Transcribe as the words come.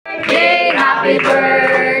happy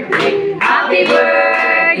birthday, happy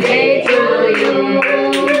birthday to you.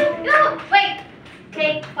 No, wait.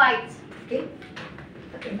 Cake fights. Cake?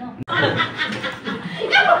 Okay, no.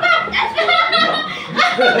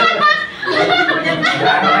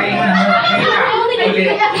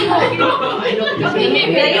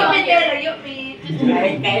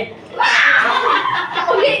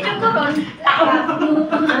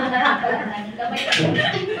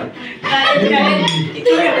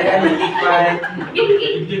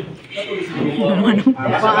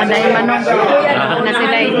 Pakanay manong na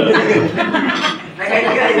sila eh.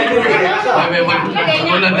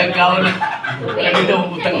 Unang nagkaw na. Lagi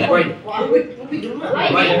daw utang na.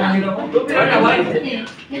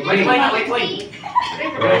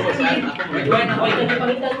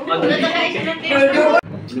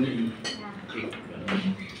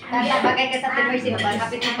 Bagay ka sa Timor si Baba.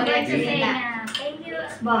 Kapit mo pag-like sa nila. Thank you,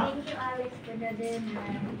 Alex, for the dinner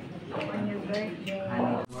on your birthday.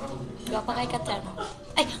 Gawa pa kay Katana.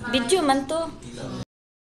 Ay, video man to.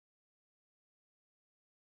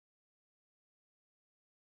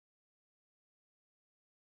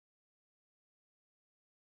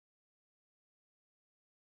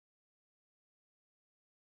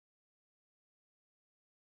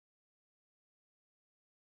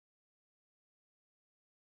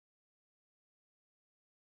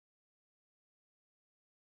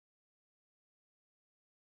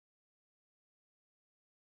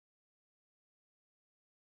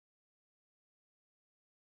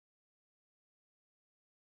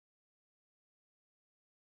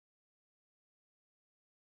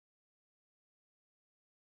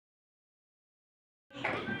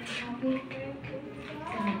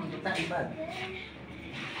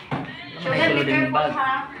 Sugar, be careful,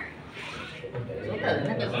 ha?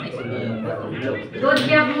 Good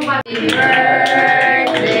job mo ba? Happy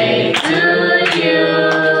birthday to you.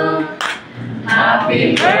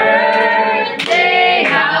 Happy birthday,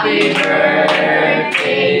 happy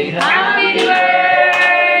birthday, happy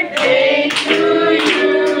birthday to you.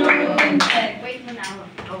 Wait mo na.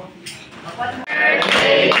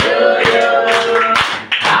 Birthday to you.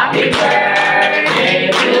 Happy birthday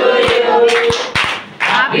to you.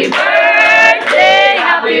 Happy birthday,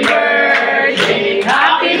 happy birthday,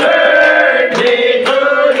 happy birthday to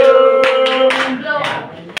you. Blow.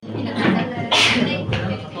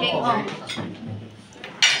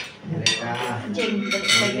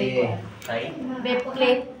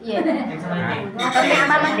 Plate, yeah. Kasi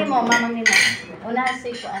mamang di mo. Una si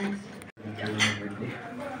Kuan.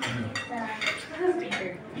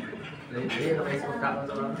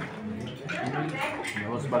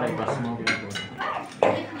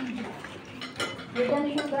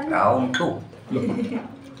 Kaong to.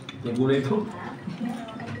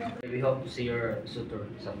 We hope to see your suitor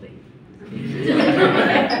someday.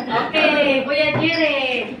 Okay, Kuya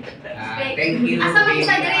Jire. Thank you. Asa man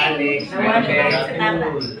sa Jire?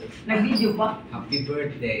 Nag-video pa? Happy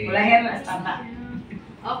birthday. Wala yan, tama.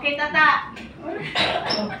 Okay, Tata.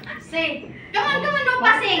 Say. Come on, no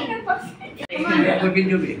passing. Come on.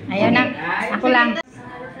 Ayaw na. Ako lang.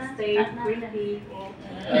 Stay pretty.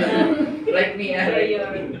 Like me,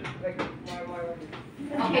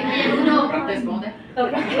 Okay, Kuya Ludo. practice mo na.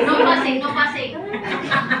 No passing, no passing.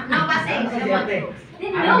 No passing. Come on.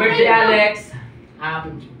 Happy birthday, Alex.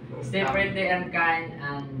 Stay pretty and kind,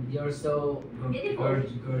 and you're so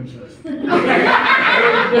gorgeous. Okay,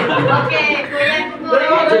 Kuya Ludo.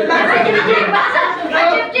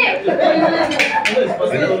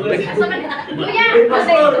 Kuya,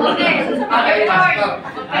 passing. Okay. Okay, Lord.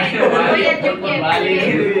 Okay. Kuya Jukip.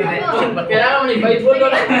 Kailangan mo ni-bite mo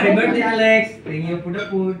doon. Happy birthday, Alex! Thank you for the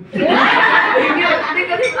food.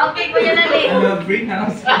 Okay, Kuya Lali. Bring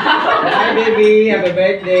house. Hi, baby! Happy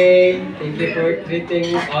birthday! Thank you for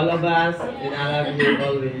treating all of us, and I love you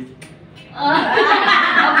always.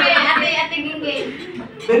 Okay, ate Gingging.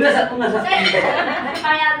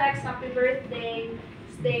 Hi Alex, happy birthday.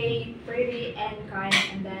 Stay pretty and kind,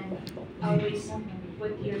 and then always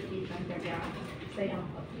put your feet on the ground. Stay on.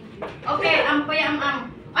 Okay, ang Kuya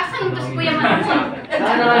Am. Asan ito si Kuya Manson?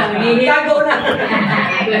 Tago na!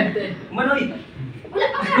 Manoy! Wala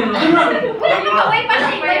pa ka. Wala pa. Way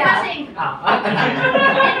passing, way passing.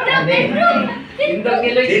 Indog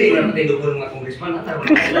nila. Okay,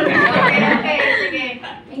 sige.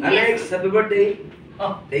 Alex, happy birthday.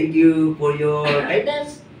 Thank you for your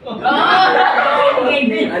kindness. Oh!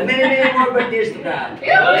 And many more birthdays to come.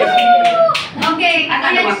 Okay,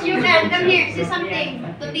 yes, you can. Come here, say something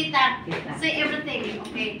to Tita. Say everything,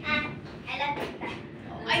 okay? I love Tita.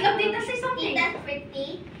 I love Tita, say something. Tita's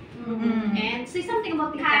pretty. And say something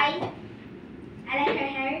about Tita. Hi. I like her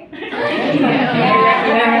hair.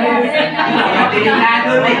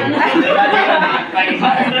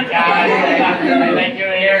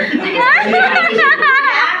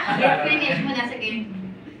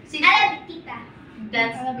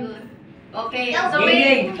 Okay, No. so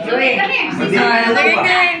wait. So wait, come here.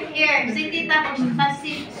 Here, si Tita.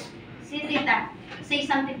 Si Tita. Say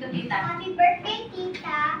something to Tita. Happy birthday,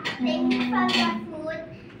 Tita. Thank you for the food.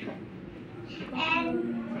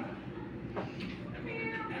 And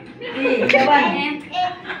Hey, Jawan. and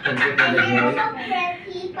you're so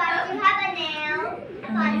pretty, but you have a nail.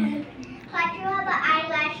 But you have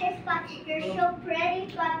eyelashes, but you're so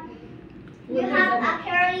pretty, but you have a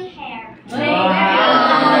curly hair.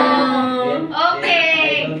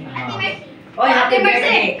 Okay. Ate Mercy. Oh, happy Ate Mercy.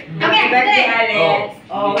 birthday. Come Happy here, birthday, sit. Alex.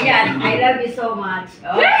 Oh, yan. I love you so much.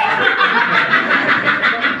 Oh.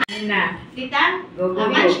 Na. Tita, Go, go,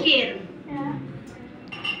 go. Munchkin.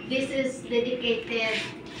 This is dedicated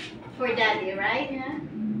for Daddy, right? Yeah.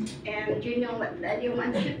 And you know what Daddy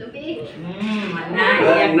wants you to be? Iyak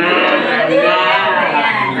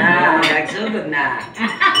na. Nagsunod na.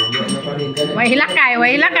 Way hilakay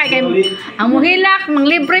kay ang muhilak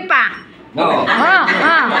manglibre pa. No.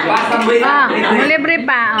 Basta mo Manglibre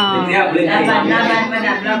pa. Laban pa na.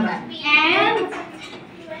 Laban. And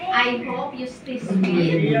I hope you stay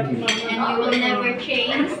sweet and you will never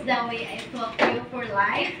change the way I taught you for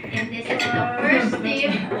life. And this is the first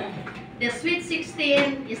step. The sweet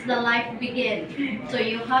 16 is the life begin. So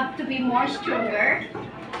you have to be more stronger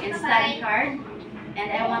and study hard. And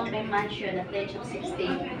I want my mansion at the age of 16.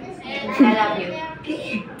 I love you.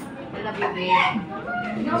 I love you, babe.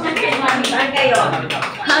 Saan kayo?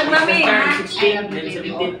 Hug, mami. 16, then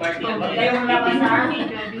 17 party. Huwag kayong laban sa amin.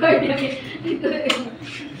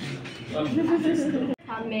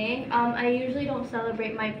 Coming. I usually don't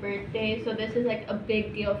celebrate my birthday, so this is like a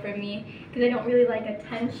big deal for me because I don't really like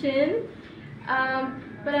attention.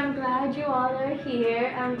 But I'm glad you all are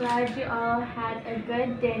here. I'm glad you all had a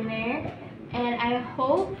good dinner, and I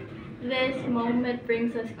hope this moment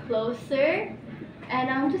brings us closer.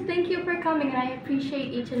 And just thank you for coming, and I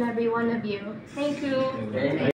appreciate each and every one of you. Thank you.